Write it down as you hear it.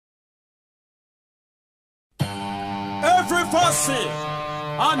every fussy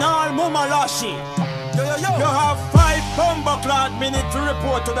and all mumalashi. You have 5 bumbleclad minutes to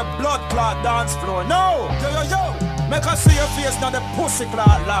report to the blood clot dance floor. No! Make us see your face now the pussy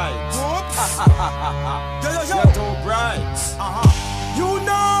clot lights. You're too bright. You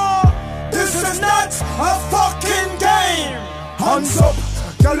know, this is not a fucking game. Hands up.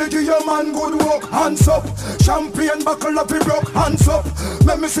 Girl, give your man good work, hands up. Champagne buckle up, he broke, hands up.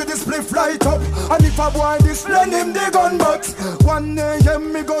 Let me see this spliff light up. And if I want this, lend him the gun box. 1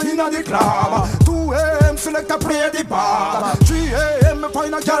 a.m. me go in the club. 2 a.m. select a play the bar. 3 a.m. me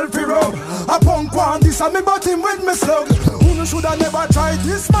find a girl fi rub. A punk one this and me butt him with me slug. Who shoulda never tried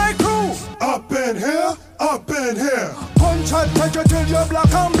this, my crew? Up in here, up in here. Punch and take you till you're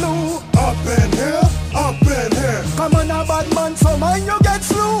black and blue. Up in here, up in here. Come on a bad man, so mind you get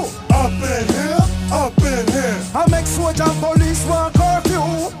slew. Up in here, up in here. I make soldier and police want curfew.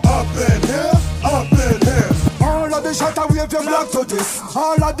 Up in here, up in here. All of the shot I wave your black to this.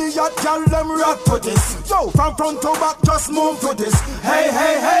 All of the yacht girl them rock to this. Yo, from front to back just move to this. Hey,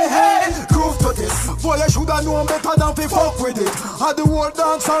 hey, hey, hey, groove to this. Boy, you shoulda known better than fi fuck with it. I the whole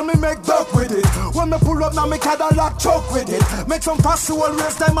dance and me make duck with it. When me pull up now me Cadillac choke with it. Make some fast soul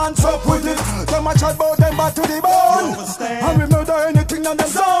race them and chop with it. Them a chat about them back to the bone. And we murder anything on them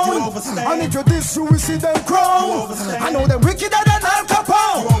zone. And if you diss you we see them crown. I know them wickeder than Al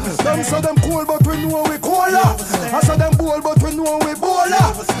Capone. Them so them cool but we know we cooler. I saw them bold but we know we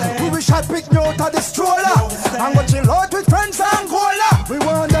bowler. We wish I'd pick me out of the stroller. And go chill out with friends and Angola. We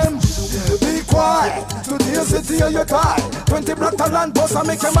want them be quiet. To the city of your tie. 20 black talent boss and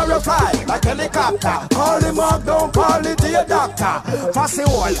make him a reply. Like helicopter. Call him up, don't call it to your doctor. Fussy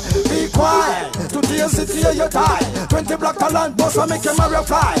wall, be quiet. To the city of your tie. 20 black talent boss and make him a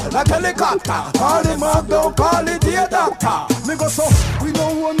reply. Like helicopter. Call him up, don't call it to your doctor. Me go so, we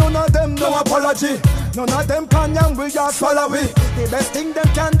don't want none of them, no apology. None of them can young, we just follow it. The best thing them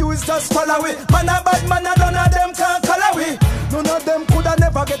can do is just follow it. Man a bad man, none of them can color we. None of them coulda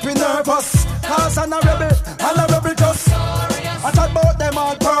never get me nervous. Cause I'm a rebel just. I thought about them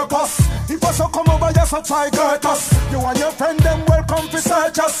on purpose. If I so come over, just so try hurt us. You and your friend, them welcome to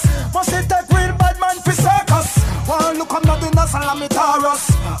search us. Must it take real bad man for circus? One look, I'm not in a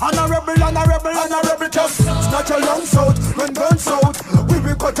Salamitaros. I'm a rebel just. Snatch your lungs out, when guns out. We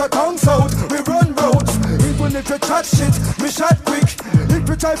will cut your tongues out, we run roads. Even if you chat shit, we shot quick. If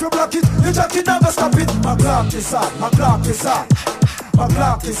you try to block it, you jack it, never stop it. My clock is hot, my clock is hot. My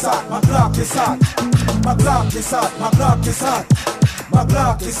clock is hot, my clock is hot. My clock is hot, my clock is hot. My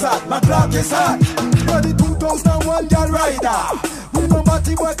clock is hot, my clock is hot. Ready 2001 girl rider. We no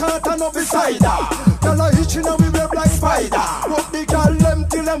batty boy can't turn up beside her. Girl a hitching and we web like spider. But the girl them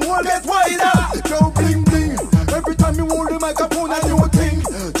till them all get wider. Yo bling bling. Every time you hold the microphone a new thing.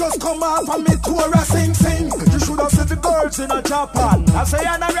 Just come off and me tour a sing sing. You should have seen the girls in a Japan. I say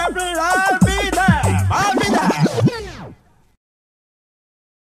I'm a rebel,